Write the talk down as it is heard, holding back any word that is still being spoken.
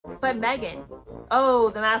But Meghan,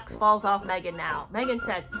 oh, the mask falls off Meghan now. Meghan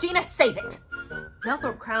says, Gina, save it!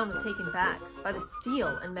 Nelthorpe crown was taken back by the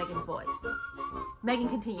steel in Meghan's voice. Meghan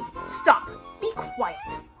continued, stop, be quiet.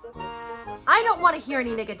 I don't want to hear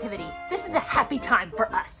any negativity. This is a happy time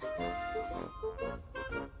for us.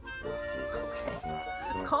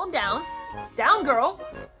 Okay, calm down. Down, girl.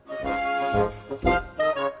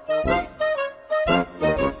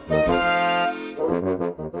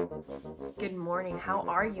 Good morning, how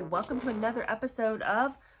are you? Welcome to another episode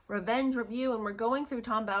of Revenge Review, and we're going through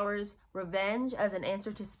Tom Bower's Revenge as an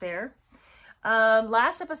Answer to Spare.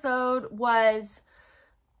 Last episode was,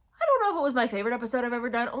 I don't know if it was my favorite episode I've ever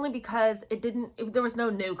done, only because there was no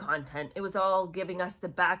new content. It was all giving us the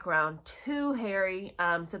background to Harry,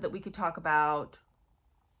 so that we could talk about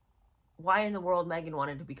why in the world Meghan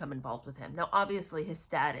wanted to become involved with him. Now, obviously, his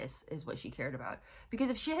status is what she cared about.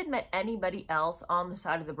 Because if she had met anybody else on the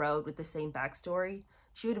side of the road with the same backstory,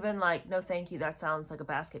 she would have been like, no, thank you, that sounds like a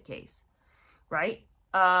basket case, right?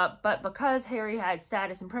 But because Harry had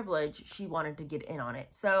status and privilege, she wanted to get in on it.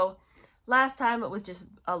 So last time it was just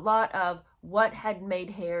a lot of what had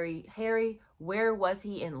made Harry, where was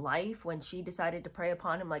he in life when she decided to prey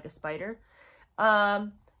upon him like a spider?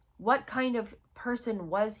 What kind of person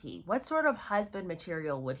was he? What sort of husband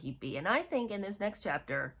material would he be? And I think in this next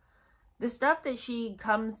chapter, the stuff that she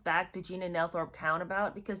comes back to Gina Nelthorpe Count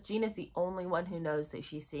about, because Gina's the only one who knows that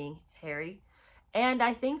she's seeing Harry, and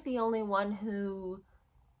I think the only one who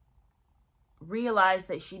realized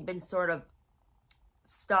that she'd been sort of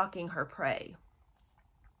stalking her prey.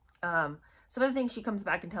 Some of the things she comes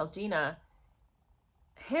back and tells Gina,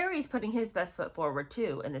 Harry's putting his best foot forward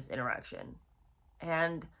too in this interaction.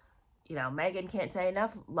 And you know, Meghan can't say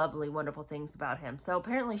enough lovely, wonderful things about him. So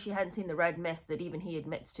apparently she hadn't seen the red mist that even he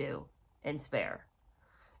admits to in Spare.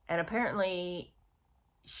 And apparently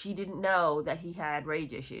she didn't know that he had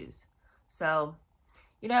rage issues. So,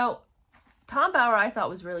 you know, Tom Bower I thought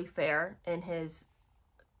was really fair in his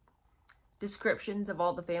descriptions of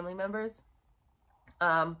all the family members.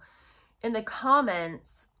 In the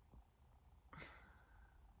comments,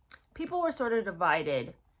 people were sort of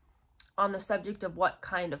divided on the subject of what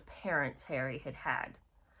kind of parents Harry had had.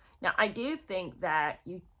 Now, I do think that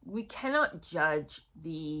we cannot judge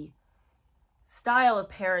the style of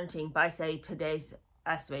parenting by, say, today's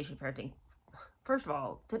estimation of parenting. First of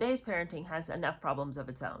all, today's parenting has enough problems of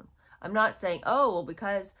its own. I'm not saying, oh, well,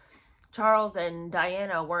 because Charles and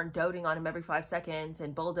Diana weren't doting on him every 5 seconds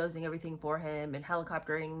and bulldozing everything for him and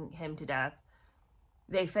helicoptering him to death,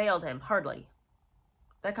 they failed him. Hardly.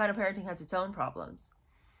 That kind of parenting has its own problems.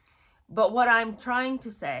 But what I'm trying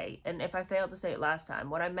to say, and if I failed to say it last time,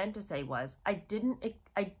 what I meant to say was, I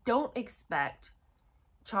don't expect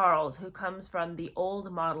Charles, who comes from the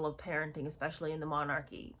old model of parenting, especially in the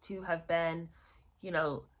monarchy, to have been, you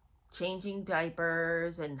know, changing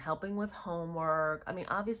diapers and helping with homework. I mean,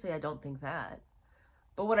 obviously I don't think that.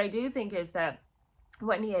 But what I do think is that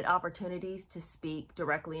when he had opportunities to speak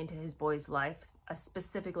directly into his boys' life,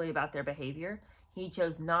 specifically about their behavior, he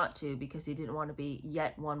chose not to because he didn't want to be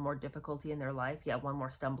yet one more difficulty in their life, yet one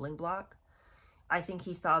more stumbling block. I think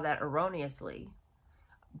he saw that erroneously.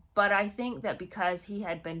 But I think that because he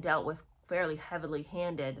had been dealt with fairly heavily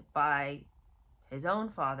handed by his own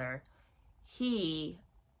father, he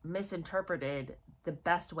misinterpreted the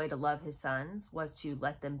best way to love his sons was to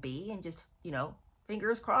let them be and just, you know,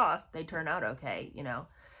 fingers crossed they turn out okay, you know.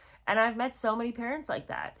 And I've met so many parents like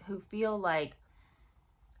that who feel like,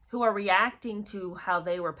 who are reacting to how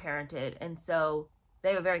they were parented, and so they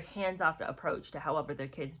have a very hands-off approach to however their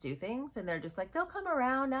kids do things, and they're just like, they'll come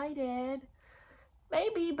around, I did.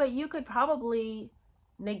 Maybe, but you could probably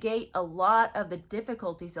negate a lot of the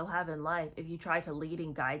difficulties they'll have in life if you try to lead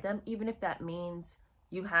and guide them, even if that means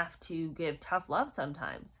you have to give tough love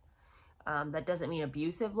sometimes. That doesn't mean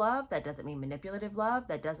abusive love, that doesn't mean manipulative love,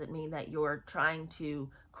 that doesn't mean that you're trying to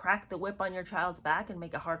crack the whip on your child's back and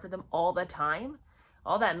make it hard for them all the time.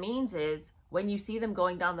 All that means is when you see them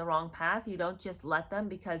going down the wrong path, you don't just let them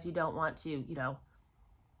because you don't want to, you know,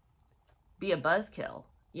 be a buzzkill,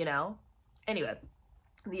 you know? Anyway,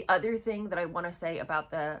 the other thing that I want to say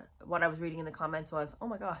about what I was reading in the comments was, oh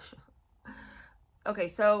my gosh. Okay,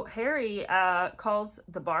 so Harry calls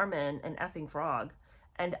the barman an effing frog.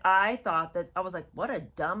 And I thought that, I was like, what a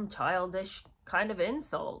dumb, childish kind of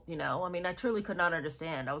insult, you know? I mean, I truly could not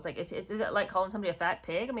understand. I was like, is it like calling somebody a fat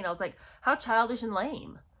pig? I mean, I was like, how childish and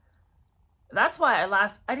lame. That's why I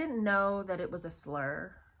laughed. I didn't know that it was a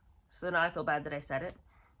slur. So now I feel bad that I said it.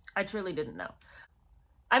 I truly didn't know.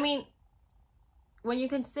 I mean, when you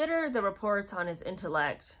consider the reports on his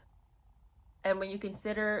intellect, and when you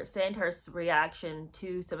consider Sandhurst's reaction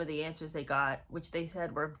to some of the answers they got, which they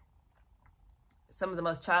said were some of the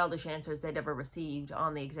most childish answers they'd ever received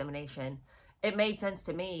on the examination, it made sense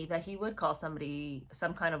to me that he would call somebody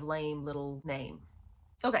some kind of lame little name.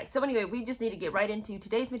 Okay, so anyway, we just need to get right into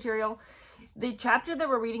today's material. The chapter that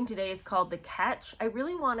we're reading today is called The Catch. I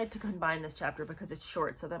really wanted to combine this chapter because it's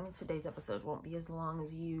short, so that means today's episode won't be as long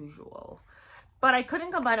as usual. But I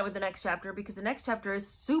couldn't combine it with the next chapter because the next chapter is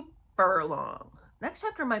super long. Next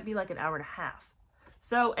chapter might be like an hour and a half.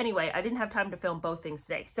 So anyway, I didn't have time to film both things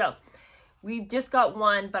today. So we've just got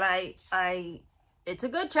one, but it's a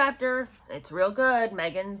good chapter. It's real good.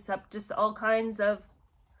 Meghan's up to all kinds of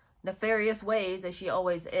nefarious ways, as she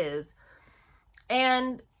always is.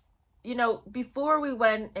 And, you know, before we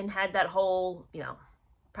went and had that whole, you know,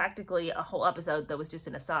 practically a whole episode that was just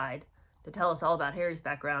an aside to tell us all about Harry's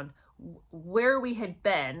background, where we had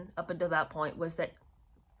been up until that point was that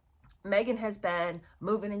Meghan has been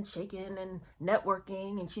moving and shaking and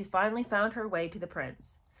networking, and she's finally found her way to the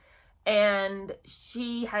prince. And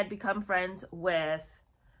she had become friends with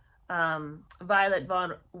Violet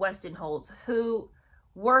von Westenholz, who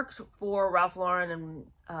worked for Ralph Lauren, and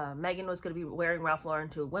Meghan was going to be wearing Ralph Lauren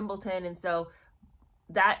to Wimbledon, and so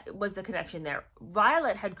that was the connection there.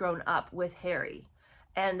 Violet had grown up with Harry,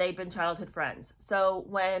 and they'd been childhood friends. So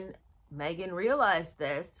when Meghan realized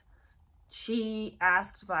this, she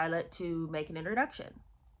asked Violet to make an introduction.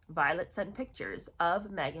 Violet sent pictures of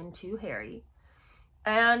Meghan to Harry,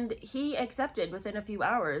 and he accepted within a few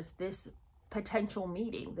hours this potential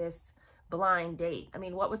meeting, this blind date. I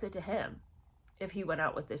mean, what was it to him if he went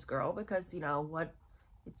out with this girl? Because, you know,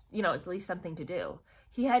 it's at least something to do.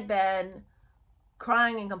 He had been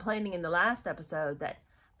crying and complaining in the last episode that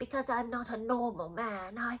because I'm not a normal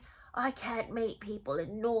man, I can't meet people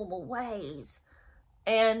in normal ways.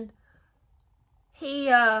 And he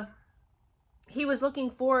was looking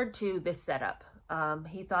forward to this setup.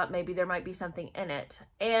 He thought maybe there might be something in it.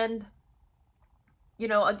 And, you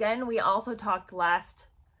know, again, we also talked last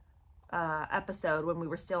episode when we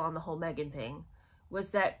were still on the whole Meghan thing,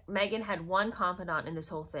 was that Meghan had one confidant in this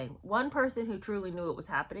whole thing. One person who truly knew what was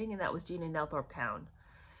happening, and that was Gina Nelthorpe-Cowan.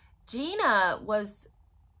 Gina was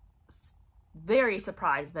very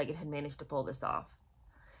surprised Meghan had managed to pull this off.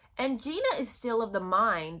 And Gina is still of the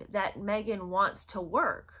mind that Meghan wants to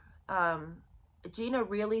work. Gina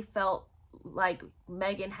really felt like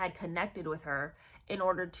Meghan had connected with her in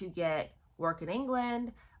order to get work in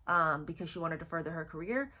England because she wanted to further her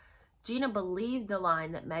career. Gina believed the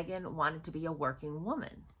line that Meghan wanted to be a working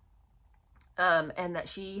woman. And that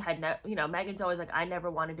she had, Meghan's always like, I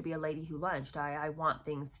never wanted to be a lady who lunched. I want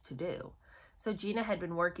things to do. So Gina had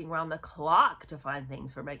been working around the clock to find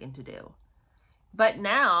things for Meghan to do. But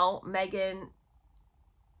now Meghan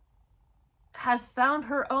has found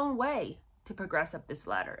her own way to progress up this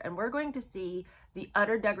ladder. And we're going to see the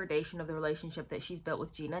utter degradation of the relationship that she's built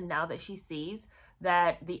with Gina now that she sees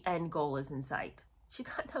that the end goal is in sight. She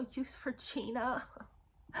got no use for Gina.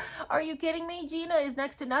 Are you kidding me? Gina is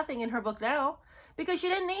next to nothing in her book now because she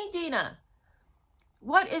didn't need Gina.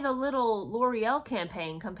 What is a little L'Oreal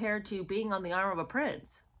campaign compared to being on the arm of a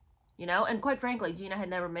prince? You know, and quite frankly, Gina had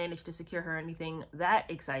never managed to secure her anything that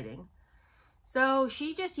exciting. So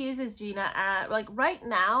she just uses Gina at, like, right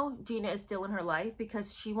now, Gina is still in her life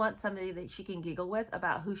because she wants somebody that she can giggle with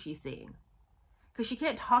about who she's seeing. Because she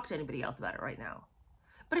can't talk to anybody else about it right now.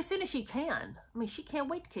 But as soon as she can, I mean, she can't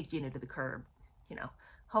wait to kick Gina to the curb. You know,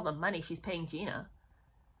 all the money she's paying Gina.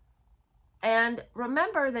 And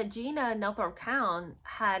remember that Gina Nelthorpe-Cowan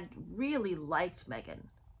had really liked Meghan.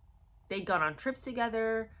 They'd gone on trips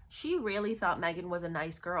together. She really thought Meghan was a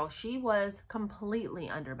nice girl. She was completely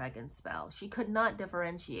under Meghan's spell. She could not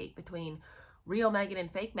differentiate between real Meghan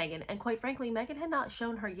and fake Meghan. And quite frankly, Meghan had not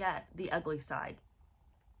shown her yet the ugly side.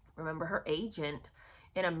 Remember, her agent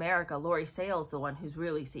in America, Lori Sales, the one who's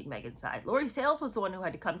really seen Meghan's side. Lori Sales was the one who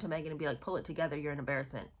had to come to Meghan and be like, pull it together, you're an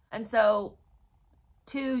embarrassment. And so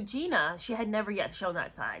to Gina, she had never yet shown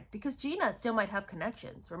that side because Gina still might have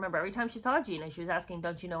connections. Remember, every time she saw Gina, she was asking,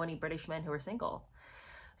 don't you know any British men who are single?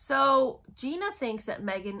 So Gina thinks that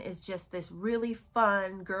Meghan is just this really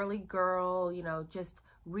fun, girly girl, you know, just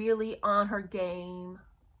really on her game.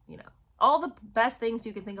 You know, all the best things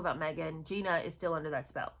you can think about Meghan, Gina is still under that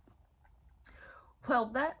spell. Well,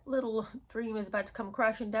 that little dream is about to come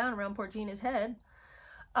crashing down around poor Gina's head.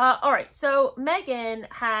 All right, so Meghan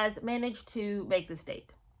has managed to make this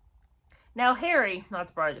date. Now, Harry, not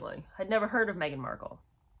surprisingly, had never heard of Meghan Markle.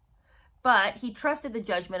 But he trusted the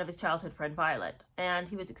judgment of his childhood friend Violet, and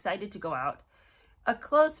he was excited to go out. A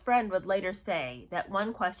close friend would later say that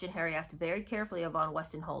one question Harry asked very carefully of von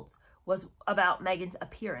Westenholz was about Meghan's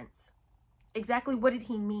appearance. Exactly what did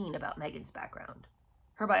he mean about Meghan's background?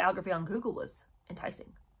 Her biography on Google was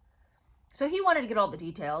enticing. So he wanted to get all the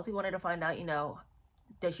details. He wanted to find out, you know,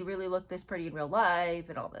 does she really look this pretty in real life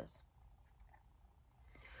and all this.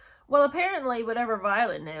 Well, apparently, whatever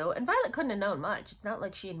Violet knew, and Violet couldn't have known much. It's not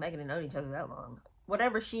like she and Meghan had known each other that long.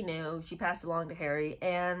 Whatever she knew, she passed along to Harry,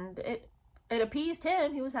 and it appeased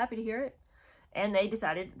him. He was happy to hear it. And they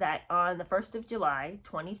decided that on the 1st of July,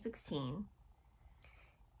 2016,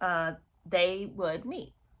 they would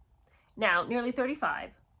meet. Now, nearly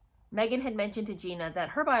 35, Meghan had mentioned to Gina that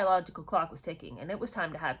her biological clock was ticking, and it was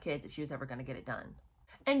time to have kids if she was ever going to get it done.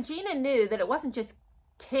 And Gina knew that it wasn't just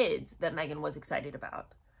kids that Meghan was excited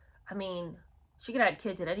about. I mean, she could have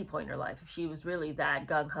kids at any point in her life if she was really that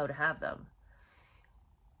gung-ho to have them.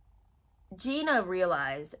 Gina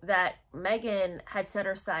realized that Meghan had set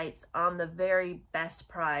her sights on the very best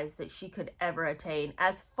prize that she could ever attain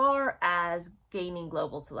as far as gaining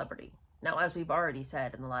global celebrity. Now, as we've already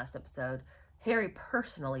said in the last episode, Harry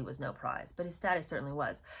personally was no prize, but his status certainly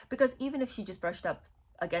was. Because even if she just brushed up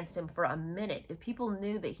against him for a minute, if people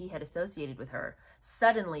knew that he had associated with her,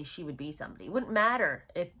 suddenly she would be somebody. It wouldn't matter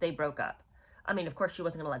if they broke up. I mean, of course, she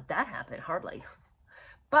wasn't going to let that happen, hardly.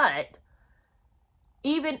 But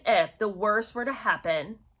even if the worst were to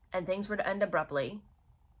happen and things were to end abruptly,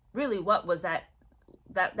 really, what was that?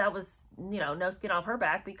 That was, you know, no skin off her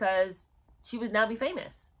back, because she would now be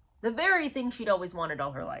famous. The very thing she'd always wanted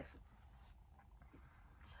all her life.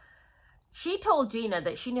 She told Gina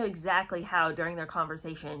that she knew exactly how, during their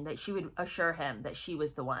conversation, that she would assure him that she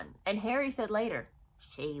was the one. And Harry said later,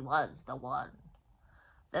 she was the one.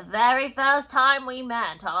 The very first time we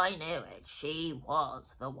met, I knew it. She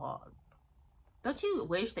was the one. Don't you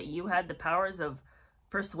wish that you had the powers of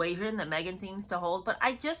persuasion that Meghan seems to hold? But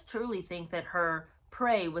I just truly think that her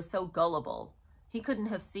prey was so gullible. He couldn't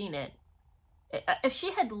have seen it. If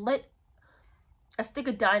she had lit a stick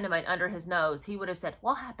of dynamite under his nose, he would have said,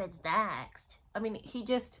 what happens next? I mean, he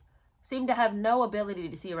just seemed to have no ability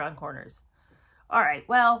to see around corners. All right,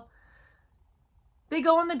 well, they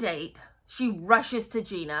go on the date. She rushes to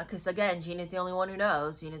Gina, because again, Gina's the only one who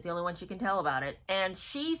knows. Gina's the only one she can tell about it. And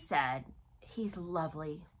she said, he's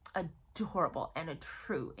lovely, adorable, and a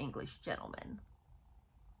true English gentleman.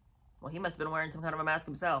 Well, he must have been wearing some kind of a mask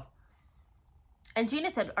himself. And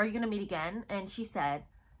Gina said, are you going to meet again? And she said,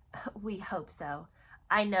 we hope so.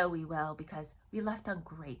 I know we will, because we left on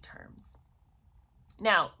great terms.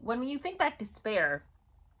 Now, when you think back to Spare,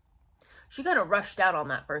 she kind of rushed out on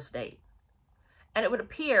that first date. And it would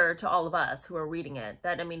appear to all of us who are reading it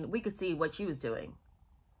that, I mean, we could see what she was doing.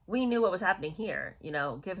 We knew what was happening here, you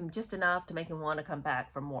know, give him just enough to make him want to come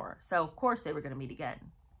back for more. So, of course, they were going to meet again.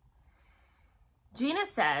 Gina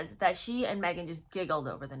says that she and Meghan just giggled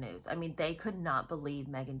over the news. I mean, they could not believe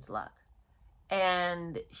Meghan's luck.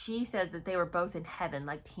 And she said that they were both in heaven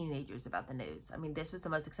like teenagers about the news. I mean, this was the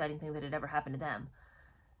most exciting thing that had ever happened to them.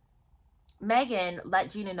 Meghan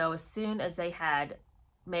let Gina know as soon as they had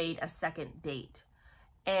made a second date.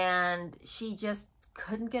 And she just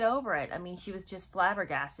couldn't get over it. I mean, she was just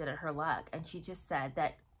flabbergasted at her luck. And she just said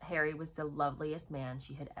that Harry was the loveliest man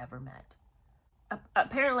she had ever met.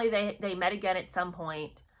 Apparently, they met again at some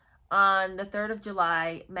point. On the 3rd of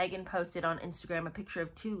July, Meghan posted on Instagram a picture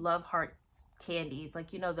of 2 love heart candies.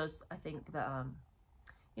 Like, you know, those, I think,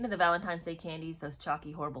 you know, the Valentine's Day candies, those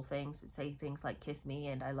chalky, horrible things that say things like kiss me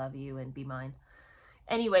and I love you and be mine.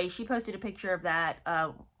 Anyway, she posted a picture of that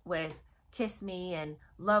with kiss me and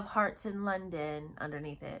love hearts in London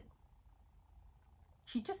underneath it.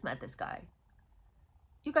 She just met this guy.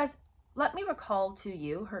 You guys, let me recall to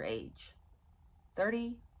you her age.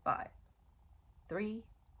 35.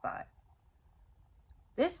 35.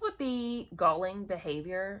 This would be galling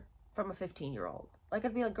behavior from a 15-year-old. Like,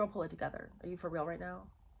 I'd be like, girl, pull it together. Are you for real right now?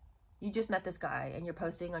 You just met this guy and you're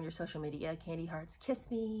posting on your social media, candy hearts,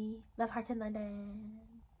 kiss me, love hearts in London.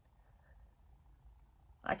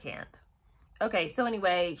 I can't. Okay, so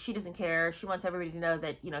anyway, she doesn't care. She wants everybody to know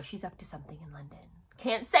that, you know, she's up to something in London.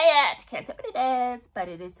 Can't say it. Can't say what it is, but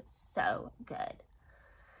it is so good.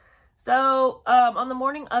 So, on the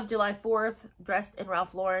morning of July 4th, dressed in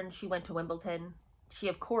Ralph Lauren, she went to Wimbledon. She,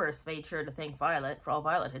 of course, made sure to thank Violet for all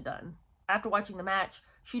Violet had done. After watching the match,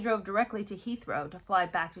 she drove directly to Heathrow to fly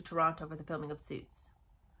back to Toronto for the filming of Suits.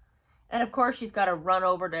 And, of course, she's got to run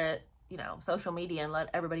over to, you know, social media and let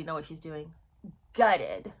everybody know what she's doing.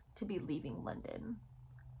 Gutted to be leaving London.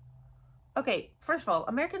 Okay, first of all,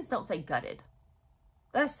 Americans don't say gutted.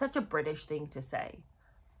 That is such a British thing to say.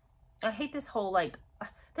 I hate this whole, like,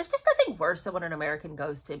 there's just nothing worse than when an American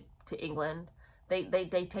goes to England. They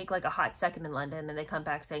take like a hot second in London and they come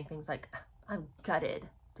back saying things like, I'm gutted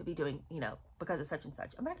to be doing, you know, because of such and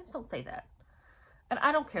such. Americans don't say that. And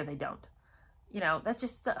I don't care they don't. You know, that's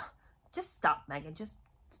just stop, Meghan. Just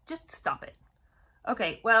Just stop it.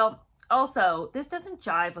 Okay, well, also, this doesn't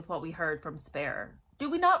jive with what we heard from Spare. Do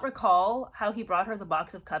we not recall how he brought her the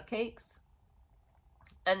box of cupcakes?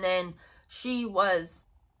 And then she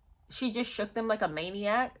just shook them like a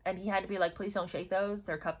maniac, and he had to be like, please don't shake those,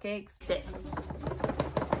 they're cupcakes. Sit.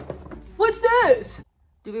 What's this?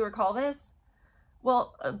 Do we recall this?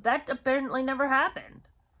 Well, that apparently never happened,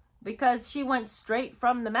 because she went straight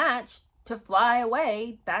from the match to fly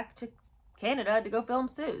away back to Canada to go film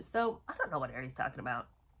Sue's. So I don't know what Harry's talking about.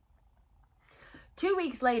 2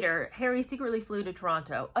 weeks later, Harry secretly flew to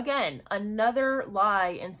Toronto. Again, another lie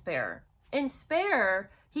in Spare. In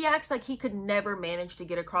Spare, he acts like he could never manage to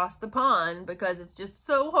get across the pond because it's just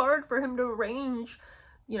so hard for him to arrange,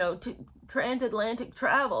 to transatlantic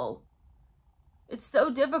travel. It's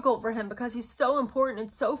so difficult for him because he's so important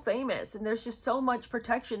and so famous, and there's just so much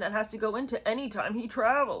protection that has to go into any time he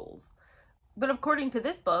travels. But according to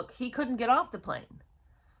this book, he couldn't get off the plane.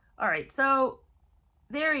 All right, so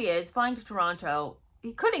there he is, flying to Toronto.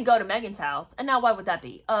 He couldn't go to Meghan's house. And now why would that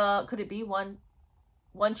be? Could it be one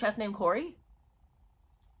chef named Corey?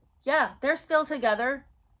 Yeah, they're still together.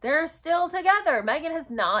 They're still together. Meghan has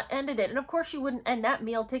not ended it. And of course she wouldn't end that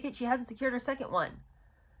meal ticket. She hasn't secured her second one.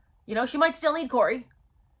 She might still need Corey.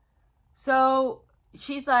 So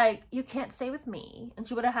she's like, you can't stay with me. And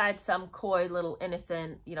she would have had some coy little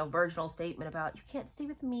innocent, virginal statement about, you can't stay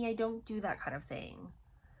with me. I don't do that kind of thing.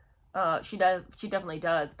 She definitely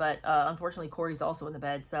does, but unfortunately Corey's also in the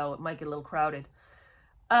bed, so it might get a little crowded.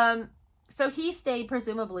 So he stayed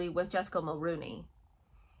presumably with Jessica Mulrooney.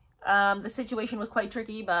 The situation was quite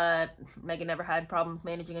tricky, but Meghan never had problems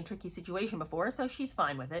managing a tricky situation before, so she's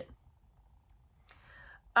fine with it.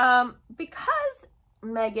 Because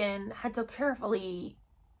Meghan had so carefully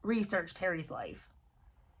researched Harry's life,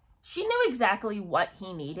 she knew exactly what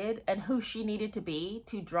he needed and who she needed to be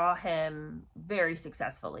to draw him very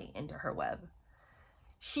successfully into her web.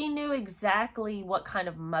 She knew exactly what kind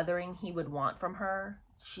of mothering he would want from her.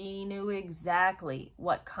 She knew exactly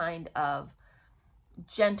what kind of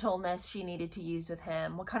gentleness she needed to use with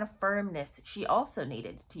him, what kind of firmness she also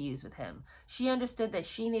needed to use with him. She understood that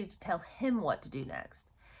she needed to tell him what to do next.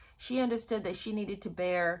 She understood that she needed to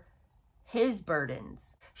bear his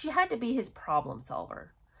burdens. She had to be his problem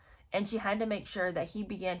solver. And she had to make sure that he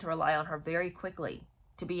began to rely on her very quickly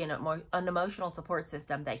to be an emotional support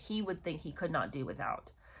system that he would think he could not do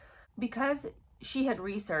without. Because she had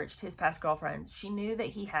researched his past girlfriends, she knew that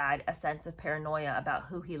he had a sense of paranoia about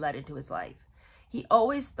who he let into his life. He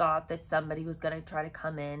always thought that somebody was going to try to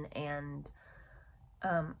come in and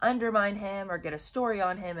undermine him or get a story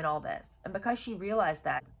on him and all this. And because she realized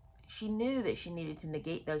that, she knew that she needed to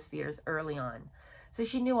negate those fears early on. So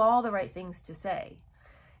she knew all the right things to say.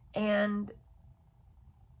 And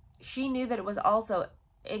she knew that it was also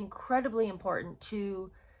incredibly important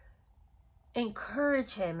to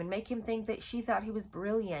encourage him and make him think that she thought he was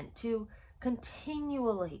brilliant, to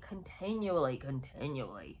continually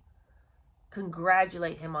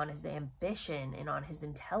congratulate him on his ambition and on his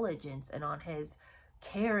intelligence and on his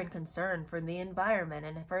care and concern for the environment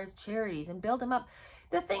and for his charities, and build him up.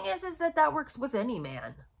 The thing is that works with any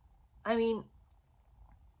man. I mean,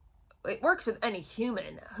 it works with any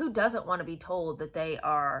human. Who doesn't want to be told that they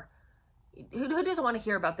are, who doesn't want to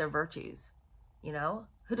hear about their virtues?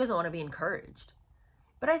 Who doesn't want to be encouraged?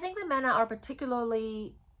 But I think that men are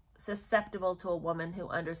particularly susceptible to a woman who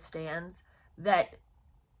understands that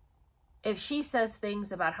if she says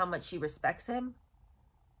things about how much she respects him,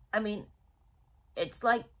 I mean, it's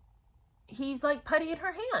like he's like putty in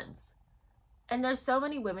her hands. And there's so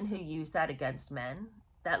many women who use that against men,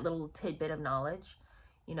 that little tidbit of knowledge.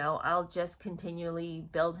 I'll just continually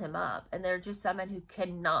build him up. And there are just some men who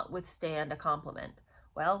cannot withstand a compliment.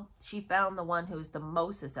 Well, she found the one who is the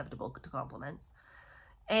most susceptible to compliments.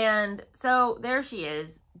 And so there she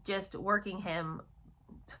is, just working him,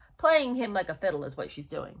 playing him like a fiddle is what she's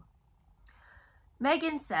doing.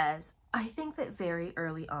 Meghan says, I think that very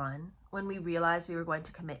early on, when we realized we were going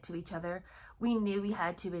to commit to each other, we knew we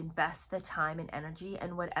had to invest the time and energy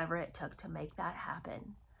and whatever it took to make that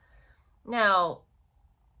happen. Now,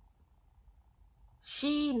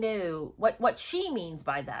 she knew what she means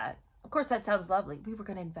by that. Of course, that sounds lovely. We were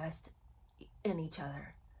going to invest in each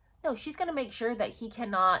other. No, she's going to make sure that he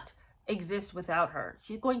cannot exist without her.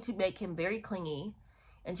 She's going to make him very clingy,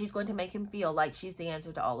 and she's going to make him feel like she's the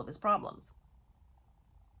answer to all of his problems.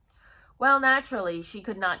 Well, naturally, she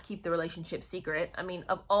could not keep the relationship secret. I mean,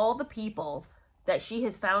 of all the people that she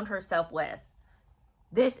has found herself with,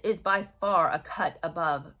 this is by far a cut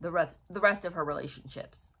above the rest of her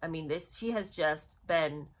relationships. I mean, she has just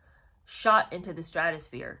been shot into the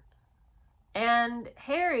stratosphere. And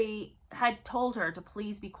Harry had told her to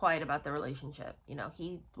please be quiet about the relationship. You know,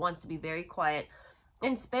 he wants to be very quiet.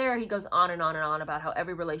 In Spare, he goes on and on and on about how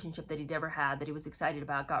every relationship that he'd ever had that he was excited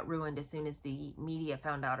about got ruined as soon as the media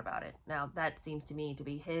found out about it. Now, that seems to me to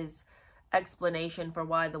be his explanation for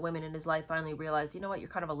why the women in his life finally realized, you know what, you're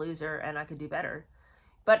kind of a loser and I could do better.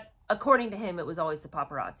 But according to him, it was always the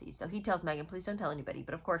paparazzi. So he tells Meghan, please don't tell anybody.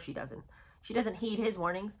 But of course she doesn't. She doesn't heed his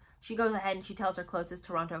warnings. She goes ahead and she tells her closest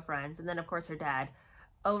Toronto friends, and then of course her dad,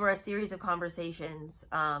 over a series of conversations,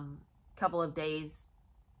 couple of days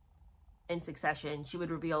in succession, she would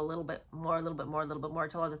reveal a little bit more,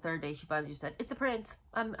 until on the third day she finally just said, it's a prince.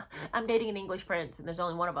 I'm dating an English prince, and there's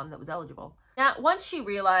only one of them that was eligible. Now, once she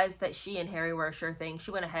realized that she and Harry were a sure thing,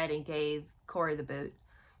 she went ahead and gave Corey the boot.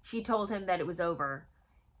 She told him that it was over.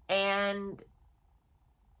 And,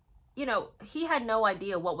 you know, he had no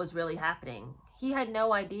idea what was really happening. He had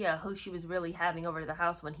no idea who she was really having over to the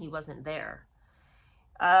house when he wasn't there.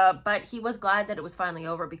 But he was glad that it was finally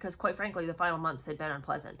over because, quite frankly, the final months had been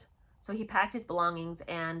unpleasant. So he packed his belongings,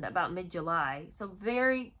 and about mid-July,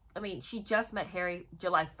 she just met Harry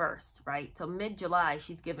July 1st, right? So mid-July,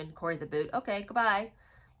 she's given Corey the boot. Okay, goodbye.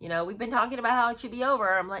 You know, we've been talking about how it should be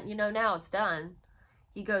over. I'm letting you know now it's done.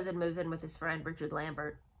 He goes and moves in with his friend, Richard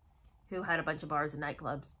Lambert, who had a bunch of bars and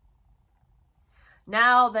nightclubs.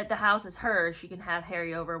 Now that the house is hers, she can have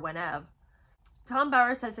Harry over whenever. Tom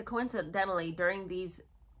Bauer says that coincidentally, during these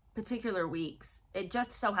particular weeks, it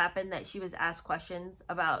just so happened that she was asked questions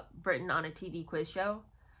about Britain on a TV quiz show.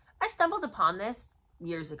 I stumbled upon this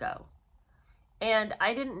years ago, and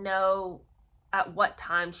I didn't know at what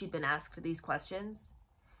time she'd been asked these questions,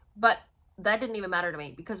 but that didn't even matter to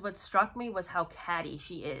me, because what struck me was how catty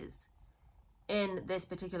she is in this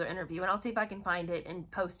particular interview. And I'll see if I can find it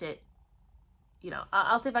and post it. You know,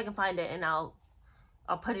 I'll see if I can find it, and I'll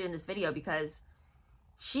put it in this video, because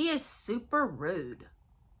she is super rude.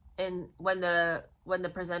 And when the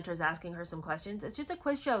presenter's asking her some questions, it's just a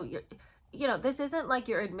quiz show. You know, this isn't like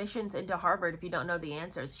your admissions into Harvard if you don't know the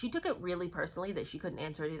answers. She took it really personally that she couldn't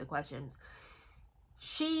answer any of the questions.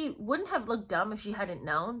 She wouldn't have looked dumb if she hadn't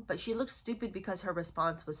known, but she looked stupid because her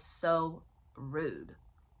response was so rude.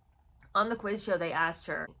 On the quiz show, they asked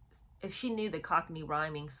her if she knew the Cockney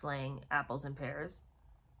rhyming slang, apples and pears.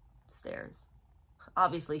 Stairs.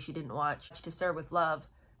 Obviously, she didn't watch To Serve With Love.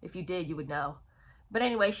 If you did, you would know. But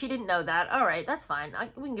anyway, she didn't know that. All right, that's fine.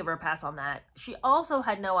 We can give her a pass on that. She also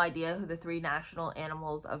had no idea who the three national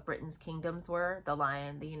animals of Britain's kingdoms were: the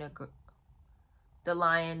lion, the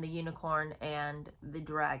unicorn, and the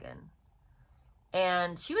dragon.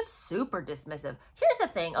 And she was super dismissive. Here's the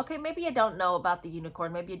thing. Okay, maybe you don't know about the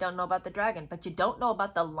unicorn. Maybe you don't know about the dragon. But you don't know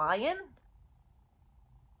about the lion?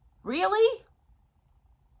 Really?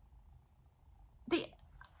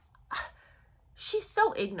 She's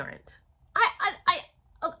so ignorant.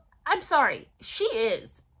 I'm sorry. She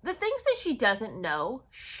is. The things that she doesn't know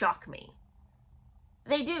shock me.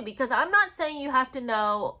 They do, because I'm not saying you have to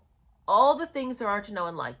know all the things there are to know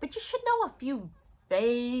in life, but you should know a few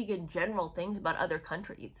vague and general things about other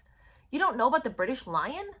countries. You don't know about the British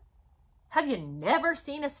lion? Have you never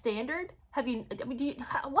seen a standard?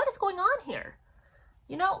 What is going on here?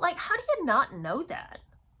 You know, like, how do you not know that?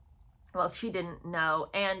 Well, she didn't know,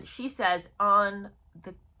 and she says on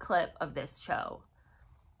the clip of this show,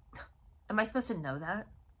 am I supposed to know that?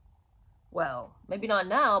 Well, maybe not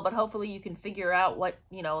now, but hopefully you can figure out what,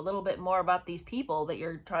 a little bit more about these people that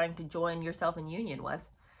you're trying to join yourself in union with.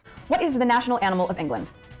 What is the national animal of England?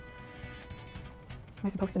 Am I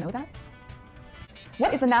supposed to know that?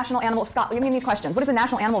 What is the national animal of Scotland? Give me these questions. What is the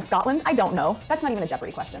national animal of Scotland? I don't know. That's not even a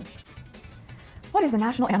Jeopardy question. What is the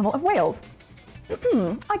national animal of Wales?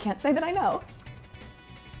 I can't say that I know.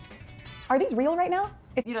 Are these real right now?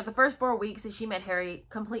 The first 4 weeks that she met Harry,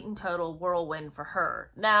 complete and total whirlwind for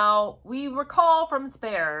her. Now, we recall from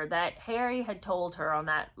Spare that Harry had told her on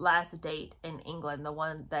that last date in England, the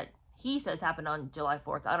one that he says happened on July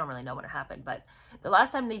 4th. I don't really know when it happened, but the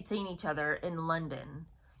last time they'd seen each other in London,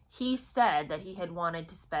 he said that he had wanted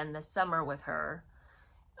to spend the summer with her,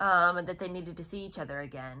 and that they needed to see each other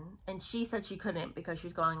again. And she said she couldn't because she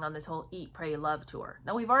was going on this whole Eat, Pray, Love tour.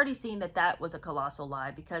 Now, we've already seen that that was a colossal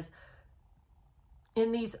lie, because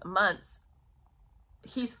in these months,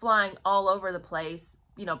 he's flying all over the place,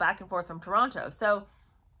 back and forth from Toronto. So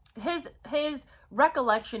his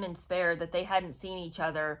recollection in Spare that they hadn't seen each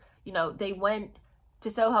other, they went to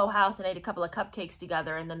Soho House and ate a couple of cupcakes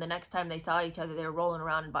together, and then the next time they saw each other, they were rolling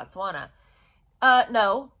around in Botswana.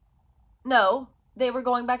 No, they were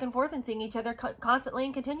going back and forth and seeing each other constantly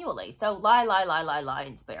and continually. So lie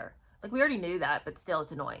in Spare. Like, we already knew that, but still,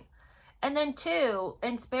 it's annoying. And then 2,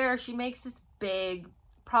 in Spare, she makes this big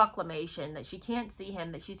proclamation that she can't see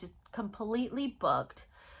him, that she's just completely booked.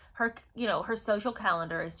 Her, her social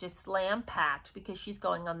calendar is just slam packed because she's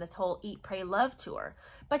going on this whole Eat, Pray, Love tour.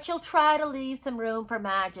 But she'll try to leave some room for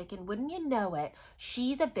magic, and wouldn't you know it,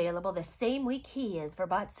 she's available the same week he is for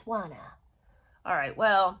Botswana. All right,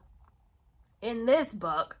 well, in this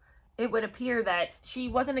book, it would appear that she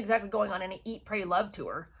wasn't exactly going on any Eat, Pray, Love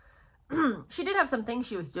tour. She did have some things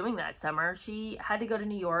she was doing that summer. She had to go to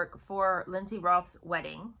New York for Lindsay Roth's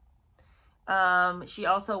wedding. She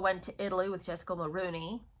also went to Italy with Jessica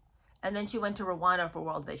Mulrooney. And then she went to Rwanda for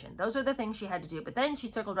World Vision. Those are the things she had to do. But then she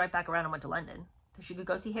circled right back around and went to London so she could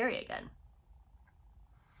go see Harry again.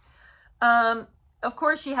 Of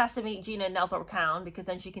course, she has to meet Gina and Nelthorpe Cowan because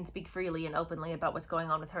then she can speak freely and openly about what's going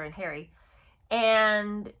on with her and Harry.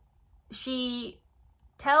 And she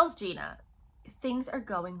tells Gina, things are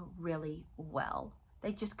going really well.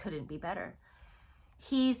 They just couldn't be better.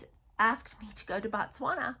 He's asked me to go to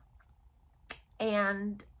Botswana.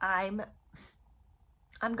 And I'm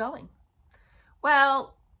going.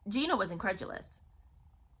 Well, Gina was incredulous.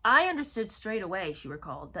 I understood straight away, she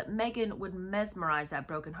recalled, that Meghan would mesmerize that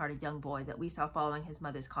broken-hearted young boy that we saw following his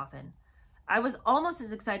mother's coffin. I was almost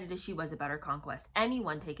as excited as she was about her conquest.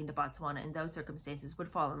 Anyone taken to Botswana in those circumstances would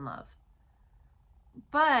fall in love.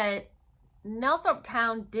 But Nelthorpe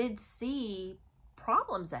Cowan did see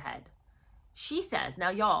problems ahead. She says, now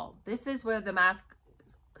y'all, this is where the mask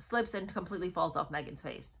slips and completely falls off Meghan's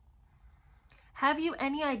face. Have you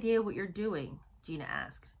any idea what you're doing? Gina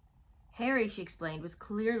asked. Harry, she explained, was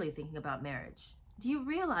clearly thinking about marriage. Do you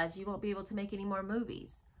realize you won't be able to make any more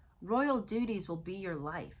movies? Royal duties will be your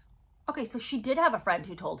life. Okay, so she did have a friend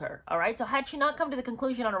who told her, all right? So had she not come to the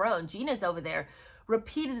conclusion on her own, Gina's over there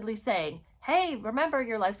repeatedly saying, hey, remember,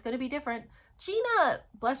 your life's going to be different. Gina,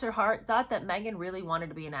 bless her heart, thought that Meghan really wanted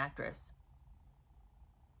to be an actress.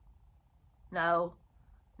 No.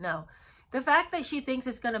 The fact that she thinks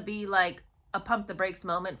it's going to be like a pump the brakes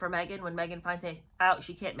moment for Meghan when Meghan finds out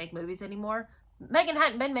she can't make movies anymore. Meghan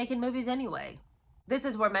hadn't been making movies anyway. This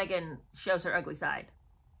is where Meghan shows her ugly side.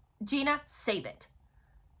 Gina, save it,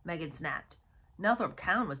 Meghan snapped. Nelthorpe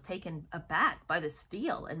Cowan was taken aback by the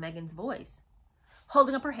steel in Meghan's voice.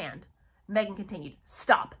 Holding up her hand, Meghan continued,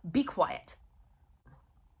 stop, be quiet.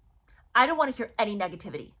 I don't want to hear any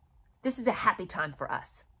negativity. This is a happy time for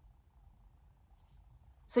us.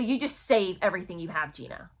 So you just save everything you have,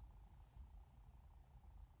 Gina.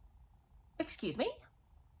 Excuse me?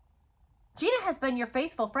 Gina has been your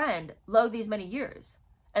faithful friend, lo these many years.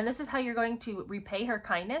 And this is how you're going to repay her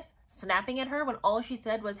kindness? Snapping at her when all she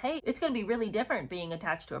said was, hey, it's going to be really different being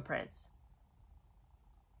attached to a prince.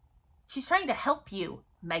 She's trying to help you,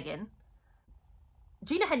 Meghan.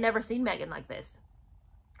 Gina had never seen Meghan like this.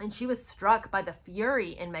 And she was struck by the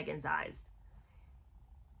fury in Meghan's eyes.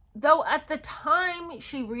 Though at the time,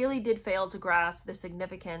 she really did fail to grasp the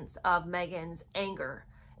significance of Meghan's anger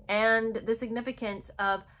and the significance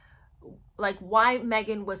of like why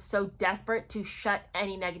Meghan was so desperate to shut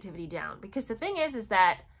any negativity down. Because the thing is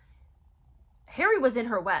that Harry was in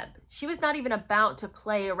her web. She was not even about to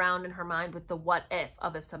play around in her mind with the what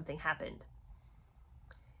if something happened.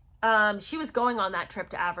 She was going on that trip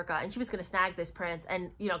to Africa and she was going to snag this prince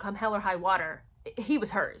and, come hell or high water, he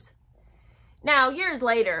was hers. Now, years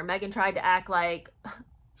later, Meghan tried to act like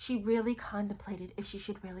she really contemplated if she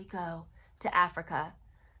should really go to Africa.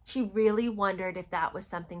 She really wondered if that was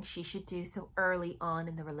something she should do so early on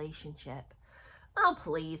in the relationship. Oh,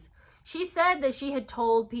 please. She said that she had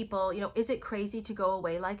told people, is it crazy to go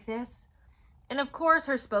away like this? And of course,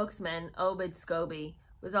 her spokesman, Obed Scobie,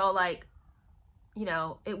 was all like,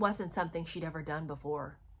 it wasn't something she'd ever done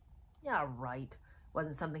before. Yeah, right.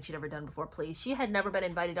 Wasn't something she'd ever done before, please. She had never been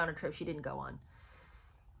invited on a trip she didn't go on.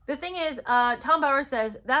 The thing is, Tom Bauer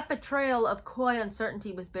says, that betrayal of coy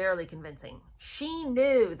uncertainty was barely convincing. She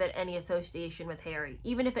knew that any association with Harry,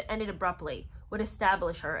 even if it ended abruptly, would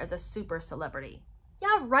establish her as a super celebrity.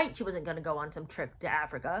 Yeah, right, she wasn't going to go on some trip to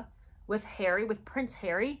Africa with Harry, with Prince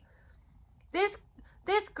Harry. This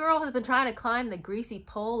girl has been trying to climb the greasy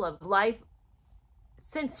pole of life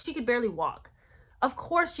since she could barely walk. Of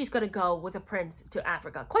course she's going to go with a prince to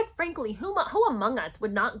Africa. Quite frankly, who among us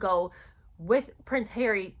would not go with Prince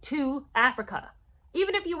Harry to Africa,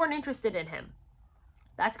 even if you weren't interested in him?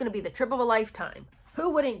 That's going to be the trip of a lifetime. Who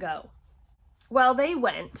wouldn't go? Well, they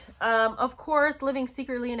went. Of course, living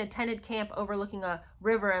secretly in a tented camp overlooking a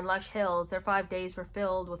river and lush hills, their 5 days were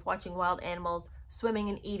filled with watching wild animals, swimming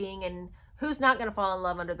and eating, and who's not going to fall in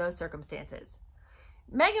love under those circumstances?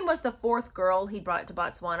 Meghan was the fourth girl he brought to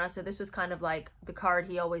Botswana, so this was kind of like the card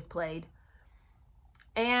he always played.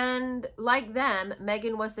 And like them,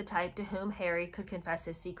 Meghan was the type to whom Harry could confess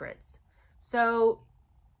his secrets. So,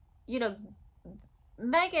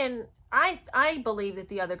 Meghan, I believe that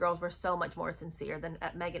the other girls were so much more sincere than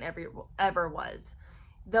Meghan ever was.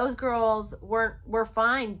 Those girls were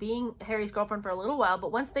fine being Harry's girlfriend for a little while,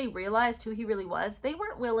 but once they realized who he really was, they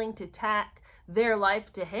weren't willing to tack their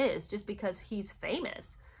life to his just because he's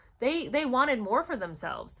famous. They wanted more for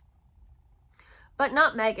themselves. But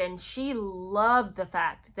not Meghan. She loved the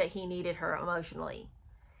fact that he needed her emotionally.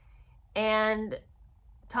 And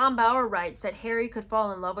Tom Bower writes that Harry could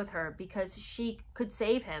fall in love with her because she could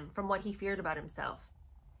save him from what he feared about himself.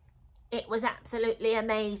 It was absolutely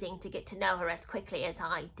amazing to get to know her as quickly as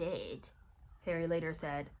I did, Harry later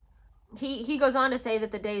said. He goes on to say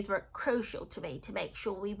that the days were crucial to me to make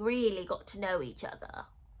sure we really got to know each other.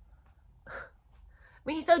 I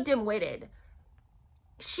mean, he's so dim-witted.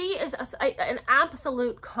 She is an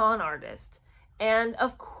absolute con artist. And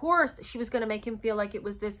of course she was going to make him feel like it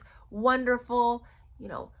was this wonderful,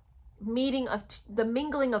 meeting of the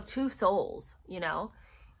mingling of two souls,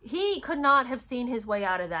 He could not have seen his way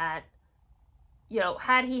out of that,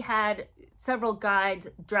 had he had several guides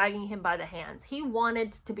dragging him by the hands. He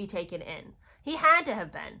wanted to be taken in. He had to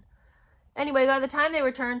have been. Anyway, by the time they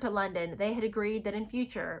returned to London, they had agreed that in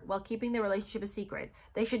future, while keeping their relationship a secret,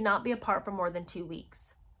 they should not be apart for more than 2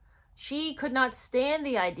 weeks. She could not stand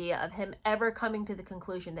the idea of him ever coming to the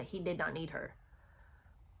conclusion that he did not need her.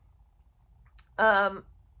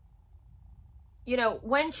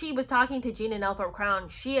 When she was talking to Gina Nelthorpe Crown,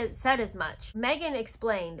 she had said as much. Meghan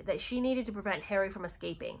explained that she needed to prevent Harry from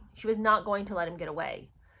escaping. She was not going to let him get away.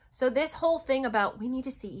 So this whole thing about we need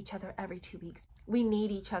to see each other every 2 weeks. We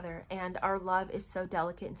need each other, and our love is so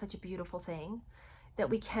delicate and such a beautiful thing that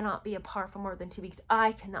we cannot be apart for more than 2 weeks.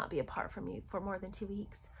 I cannot be apart from you for more than 2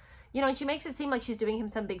 weeks. And she makes it seem like she's doing him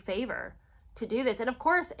some big favor to do this. And of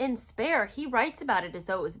course, in Spare, he writes about it as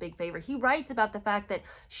though it was a big favor. He writes about the fact that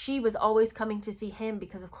she was always coming to see him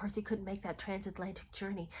because, of course, he couldn't make that transatlantic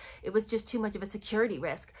journey. It was just too much of a security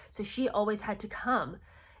risk. So she always had to come.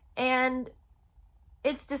 And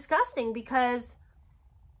it's disgusting because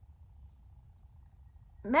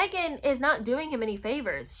Meghan is not doing him any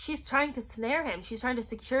favors. She's trying to snare him. She's trying to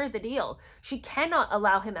secure the deal. She cannot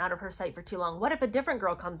allow him out of her sight for too long. What if a different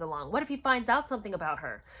girl comes along? What if he finds out something about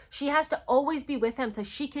her? She has to always be with him so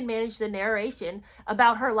she can manage the narration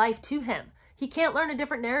about her life to him. He can't learn a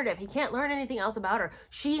different narrative. He can't learn anything else about her.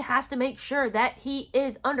 She has to make sure that he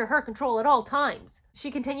is under her control at all times.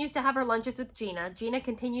 She continues to have her lunches with Gina. Gina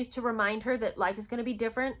continues to remind her that life is going to be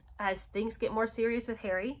different as things get more serious with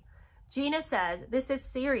Harry. Gina says, this is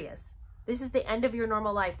serious. This is the end of your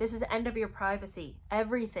normal life. This is the end of your privacy.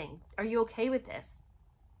 Everything. Are you okay with this?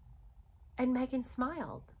 And Meghan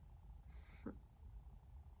smiled.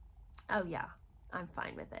 Oh yeah, I'm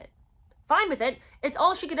fine with it. Fine with it. It's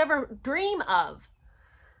all she could ever dream of.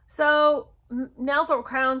 So Nelthorpe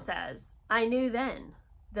Crown says, I knew then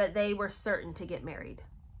that they were certain to get married.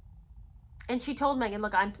 And she told Meghan,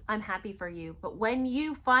 look, I'm happy for you, but when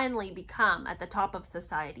you finally become at the top of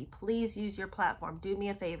society, please use your platform. Do me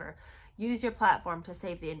a favor. Use your platform to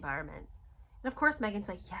save the environment. And of course, Meghan's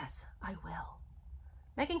like, yes, I will.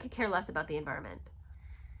 Meghan could care less about the environment.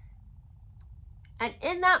 And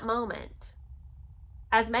in that moment,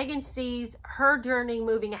 as Meghan sees her journey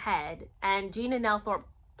moving ahead and Gina Nelthorpe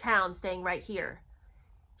Crown staying right here,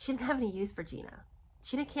 she didn't have any use for Gina.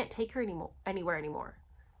 Gina can't take her anywhere anymore.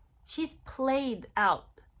 She's played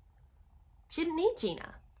out. She didn't need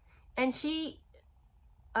Gina. And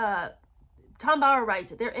Tom Bower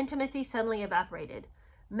writes, their intimacy suddenly evaporated.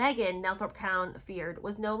 Meghan, Nelthorpe Crown feared,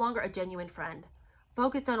 was no longer a genuine friend.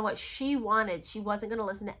 Focused on what she wanted, she wasn't going to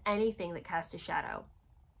listen to anything that cast a shadow.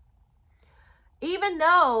 Even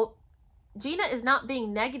though Gina is not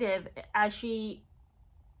being negative as she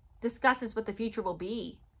discusses what the future will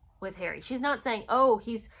be with Harry. She's not saying, oh,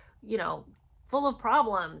 he's, full of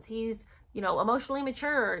problems. He's, emotionally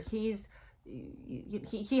mature. He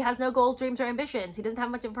has no goals, dreams, or ambitions. He doesn't have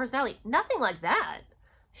much of a personality. Nothing like that.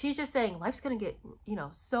 She's just saying life's going to get,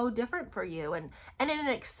 so different for you and in an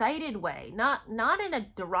excited way, not in a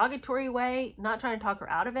derogatory way, not trying to talk her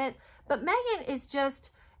out of it. But Meghan is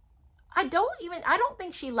just, I don't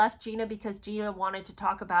think she left Gina because Gina wanted to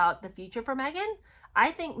talk about the future for Meghan.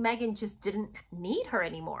 I think Meghan just didn't need her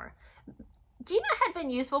anymore. Gina had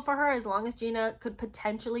been useful for her as long as Gina could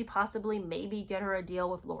potentially, possibly, maybe get her a deal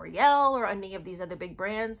with L'Oreal or any of these other big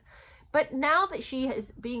brands. But now that she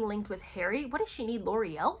is being linked with Harry, what does she need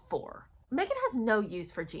L'Oreal for? Meghan has no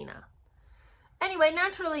use for Gina. Anyway,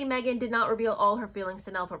 naturally, Meghan did not reveal all her feelings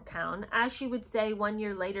to Nelthorpe Crown. As she would say 1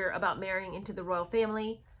 year later about marrying into the royal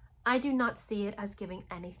family, I do not see it as giving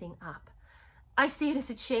anything up. I see it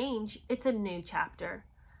as a change. It's a new chapter.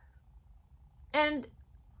 And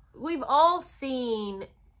we've all seen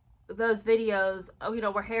those videos,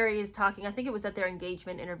 where Harry is talking. I think it was at their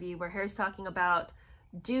engagement interview where Harry's talking about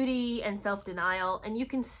duty and self-denial, and you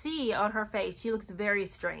can see on her face she looks very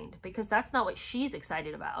strained because that's not what she's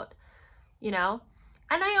excited about,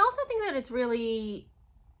 And I also think that it's really,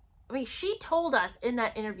 she told us in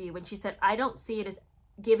that interview when she said, I don't see it as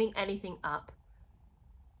giving anything up.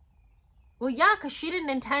 Well, yeah, because she didn't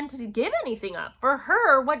intend to give anything up. For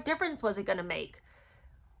her, what difference was it going to make?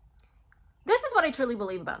 This is what I truly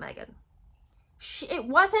believe about Meghan. It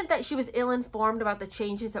wasn't that she was ill-informed about the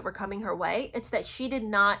changes that were coming her way. It's that she did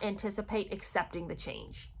not anticipate accepting the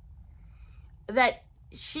change. That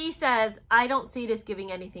she says, I don't see it as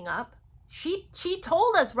giving anything up. She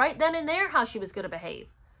told us right then and there how she was going to behave.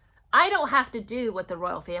 I don't have to do what the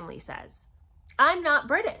royal family says. I'm not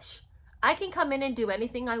British. I can come in and do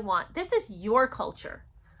anything I want. This is your culture.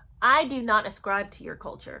 I do not ascribe to your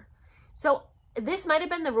culture. So this might have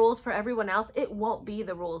been the rules for everyone else. It won't be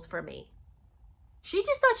the rules for me. She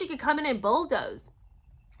just thought she could come in and bulldoze.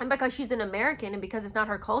 And because she's an American and because it's not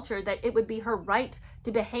her culture, that it would be her right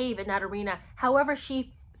to behave in that arena however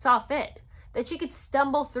she saw fit. That she could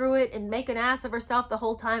stumble through it and make an ass of herself the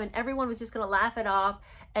whole time and everyone was just going to laugh it off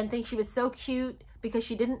and think she was so cute because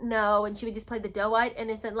she didn't know, and she would just play the doe-eyed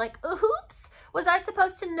innocent like, oops, was I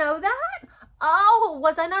supposed to know that? Oh,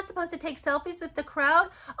 was I not supposed to take selfies with the crowd?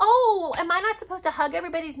 Oh, am I not supposed to hug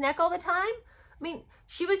everybody's neck all the time?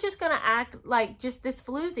 She was just going to act like just this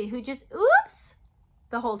floozy who just, oops,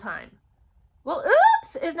 the whole time. Well,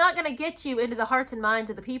 oops is not going to get you into the hearts and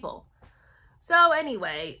minds of the people. So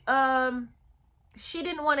anyway, she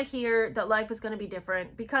didn't want to hear that life was going to be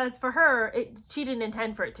different because for her, she didn't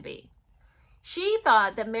intend for it to be. She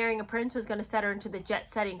thought that marrying a prince was going to set her into the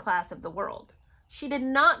jet-setting class of the world. She did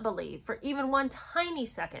not believe for even one tiny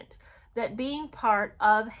second that being part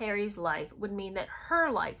of Harry's life would mean that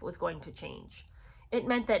her life was going to change. It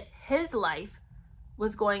meant that his life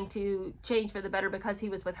was going to change for the better because he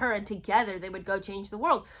was with her, and together they would go change the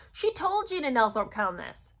world. She told Gina Nelthorpe Cowan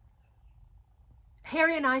this.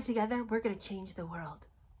 Harry and I together, we're going to change the world.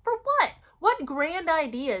 For what? What grand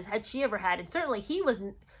ideas had she ever had? And certainly he was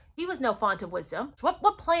no font of wisdom.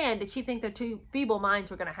 What plan did she think their two feeble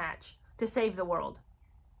minds were going to hatch to save the world?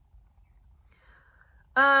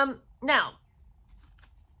 Now,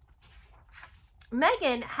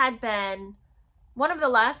 Meghan had been, one of the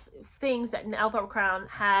last things that Nelthorpe Crown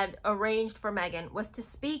had arranged for Meghan was to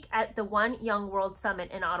speak at the One Young World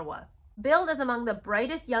Summit in Ottawa. Billed as among the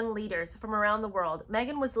brightest young leaders from around the world,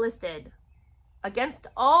 Meghan was listed, against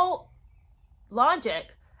all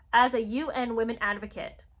logic, as a UN women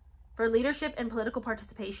advocate for leadership and political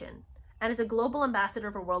participation, and as a global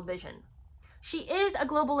ambassador for World Vision. She is a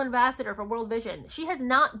global ambassador for World Vision. She has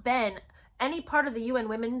not been any part of the UN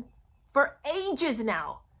Women for ages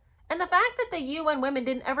now. And the fact that the UN Women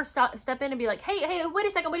didn't ever step in and be like, hey, wait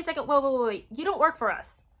a second, wait, you don't work for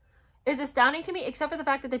us, is astounding to me, except for the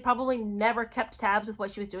fact that they probably never kept tabs with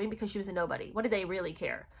what she was doing because she was a nobody. What did they really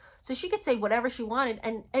care? So she could say whatever she wanted,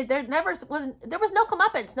 and there was no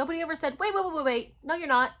comeuppance. Nobody ever said, wait, no, you're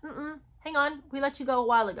not. Hang on, we let you go a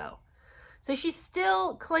while ago. So she's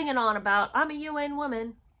still clinging on about, I'm a UN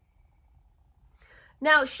woman.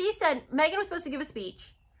 Now, she said Meghan was supposed to give a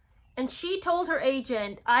speech, and she told her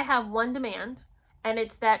agent, I have one demand, and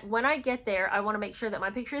it's that when I get there, I want to make sure that my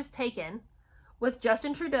picture is taken with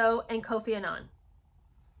Justin Trudeau and Kofi Annan.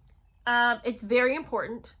 It's very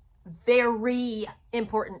important,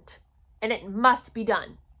 and it must be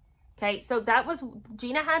done. Okay, so that was,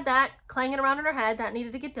 Gina had that clanging around in her head, that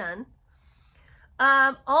needed to get done.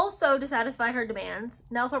 Also, to satisfy her demands,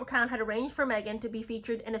 Nelthorpe Crown had arranged for Meghan to be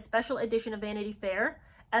featured in a special edition of Vanity Fair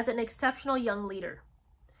as an exceptional young leader.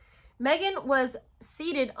 Meghan was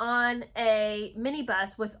seated on a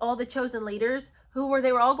minibus with all the chosen leaders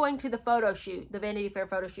they were all going to the photo shoot, the Vanity Fair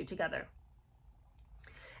photo shoot together.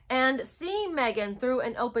 And seeing Meghan through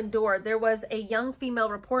an open door, there was a young female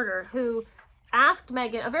reporter who asked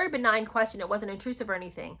Meghan a very benign question. It wasn't intrusive or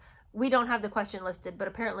anything. We don't have the question listed, but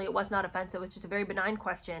apparently it was not offensive. It was just a very benign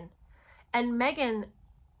question. And Meghan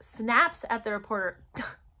snaps at the reporter,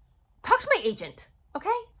 talk to my agent, okay?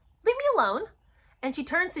 Leave me alone. And she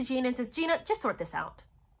turns to Gina and says, Gina, just sort this out.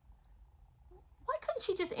 Why couldn't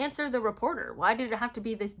she just answer the reporter? Why did it have to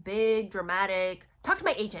be this big, dramatic, talk to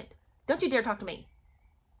my agent, don't you dare talk to me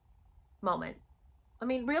moment?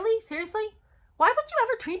 Really? Seriously? Why would you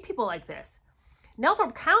ever treat people like this?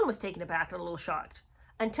 Nelthorpe Cowan was taken aback and a little shocked.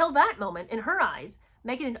 Until that moment, in her eyes,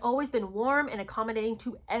 Meghan had always been warm and accommodating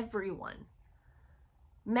to everyone.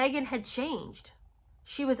 Meghan had changed.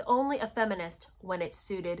 She was only a feminist when it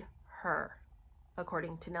suited her,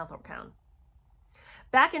 according to Nelthorpe Cowan.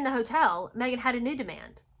 Back in the hotel, Meghan had a new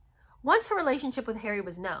demand. Once her relationship with Harry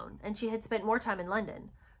was known, and she had spent more time in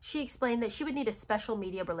London, she explained that she would need a special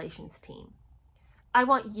media relations team. "I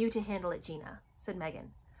want you to handle it, Gina," said Meghan.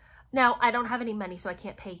 "Now, I don't have any money, so I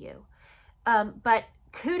can't pay you. But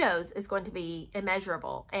kudos is going to be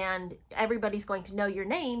immeasurable, and everybody's going to know your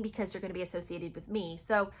name because you're going to be associated with me.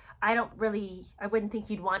 So I wouldn't think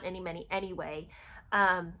you'd want any money anyway.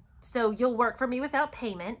 So you'll work for me without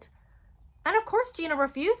payment." And of course, Gina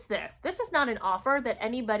refused this. This is not an offer that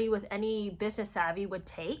anybody with any business savvy would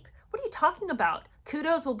take. What are you talking about?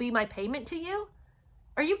 Kudos will be my payment to you?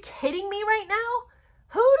 Are you kidding me right now?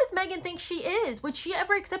 Who does Meghan think she is? Would she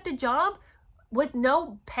ever accept a job with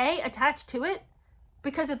no pay attached to it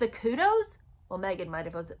because of the kudos? Well, Meghan might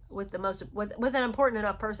have was with an important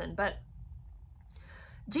enough person, but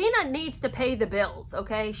Gina needs to pay the bills,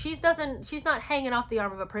 okay? She's not hanging off the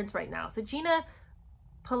arm of a prince right now. So Gina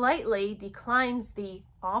politely declines the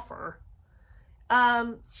offer.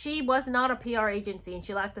 She was not a PR agency and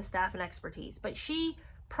she lacked the staff and expertise, but she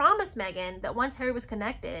promised Meghan that once Harry was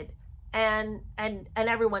connected and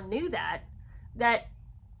everyone knew that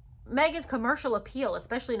Meghan's commercial appeal,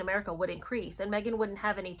 especially in America, would increase and Meghan wouldn't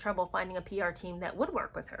have any trouble finding a PR team that would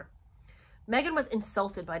work with her. Meghan was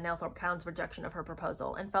insulted by Nelthorpe Cowan's rejection of her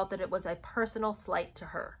proposal and felt that it was a personal slight to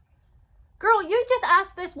her. Girl, you just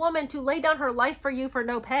asked this woman to lay down her life for you for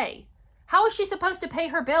no pay. How is she supposed to pay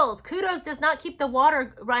her bills? Kudos does not keep the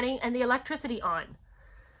water running and the electricity on.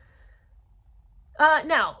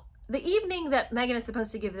 Now, the evening that Meghan is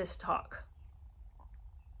supposed to give this talk,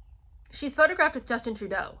 she's photographed with Justin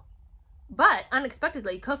Trudeau. But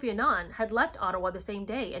unexpectedly, Kofi Annan had left Ottawa the same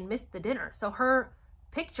day and missed the dinner. So her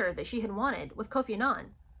picture that she had wanted with Kofi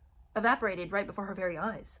Annan evaporated right before her very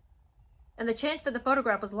eyes. And the chance for the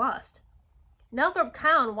photograph was lost. Nelthorpe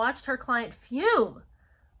Cowan watched her client fume.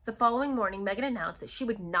 The following morning, Meghan announced that she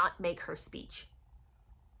would not make her speech.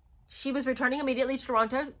 She was returning immediately to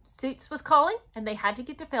Toronto. Suits was calling, and they had to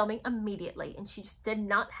get to filming immediately, and she just did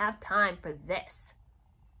not have time for this.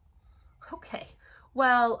 Okay,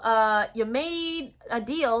 well, you made a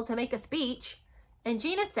deal to make a speech, and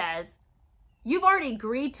Gina says, you've already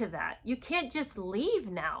agreed to that. You can't just leave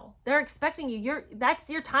now. They're expecting you. That's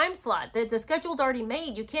your time slot. The schedule's already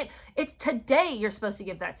made. You can't, it's today you're supposed to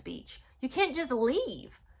give that speech. You can't just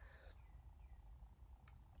leave.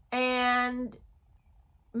 And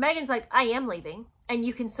Meghan's like, I am leaving, and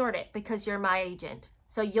you can sort it because you're my agent.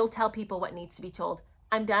 So you'll tell people what needs to be told.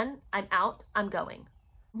 I'm done. I'm out. I'm going.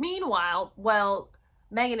 Meanwhile, while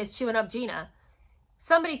Meghan is chewing up Gina,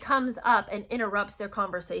 somebody comes up and interrupts their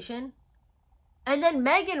conversation. And then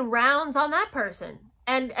Meghan rounds on that person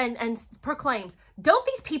and proclaims, don't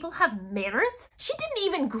these people have manners? She didn't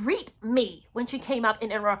even greet me when she came up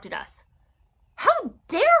and interrupted us. How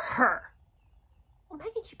dare her? Well,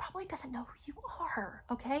 Meghan, she probably doesn't know who you are,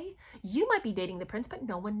 okay? You might be dating the prince, but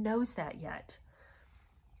no one knows that yet.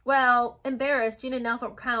 Well, embarrassed, Gina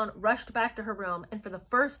Nelthorpe Cowan rushed back to her room and for the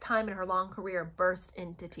first time in her long career burst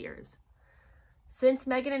into tears. Since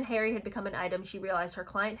Meghan and Harry had become an item, she realized her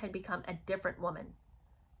client had become a different woman.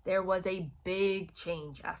 There was a big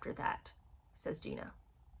change after that, says Gina.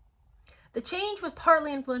 The change was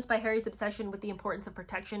partly influenced by Harry's obsession with the importance of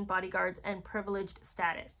protection, bodyguards, and privileged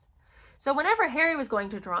status. So whenever Harry was going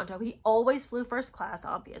to Toronto, he always flew first class,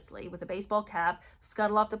 obviously, with a baseball cap,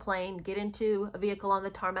 scuttle off the plane, get into a vehicle on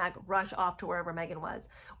the tarmac, rush off to wherever Meghan was.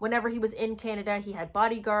 Whenever he was in Canada, he had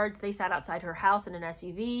bodyguards. They sat outside her house in an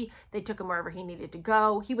SUV. They took him wherever he needed to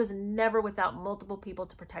go. He was never without multiple people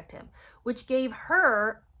to protect him, which gave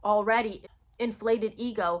her already inflated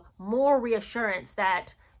ego more reassurance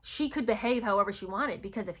that she could behave however she wanted,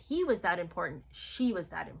 because if he was that important, she was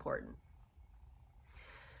that important.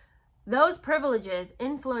 Those privileges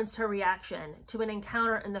influenced her reaction to an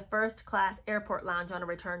encounter in the first-class airport lounge on a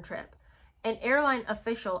return trip. An airline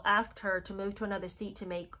official asked her to move to another seat to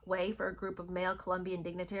make way for a group of male Colombian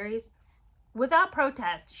dignitaries. Without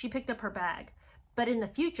protest, she picked up her bag, but in the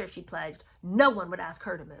future, she pledged, no one would ask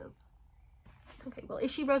her to move. Okay, well,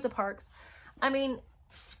 is she Rosa Parks? I mean,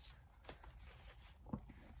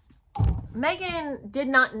 Meghan did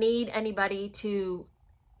not need anybody to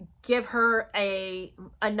give her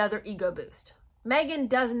another ego boost. Meghan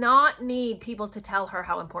does not need people to tell her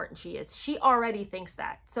how important she is. She already thinks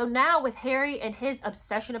that. So now with Harry and his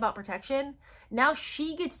obsession about protection, now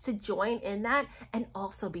she gets to join in that and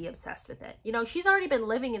also be obsessed with it. You know, she's already been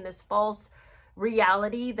living in this false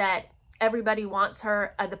reality that everybody wants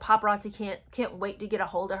her. The paparazzi can't wait to get a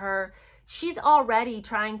hold of her. She's already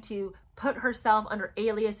trying to put herself under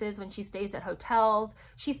aliases when she stays at hotels.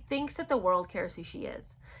 She thinks that the world cares who she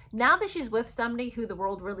is. Now that she's with somebody who the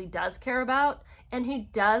world really does care about and who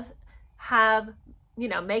does have,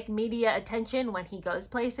 make media attention when he goes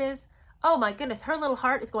places, oh my goodness, her little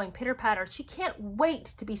heart is going pitter-patter. She can't wait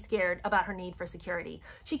to be scared about her need for security.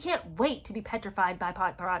 She can't wait to be petrified by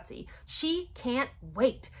paparazzi. She can't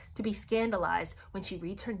wait to be scandalized when she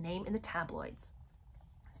reads her name in the tabloids.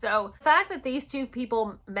 So the fact that these two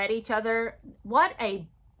people met each other, what a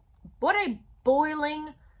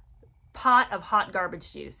boiling pot of hot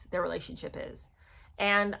garbage juice their relationship is.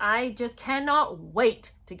 And I just cannot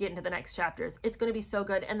wait to get into the next chapters. It's going to be so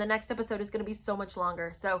good. And the next episode is going to be so much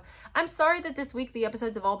longer. So I'm sorry that this week the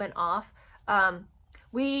episodes have all been off.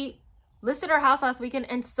 We listed our house last weekend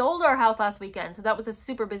and sold our house last weekend. So that was a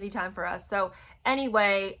super busy time for us. So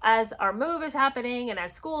anyway, as our move is happening and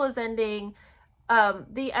as school is ending,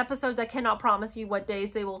 the episodes, I cannot promise you what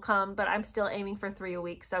days they will come, but I'm still aiming for 3 a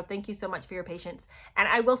week. So thank you so much for your patience. And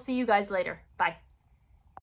I will see you guys later. Bye.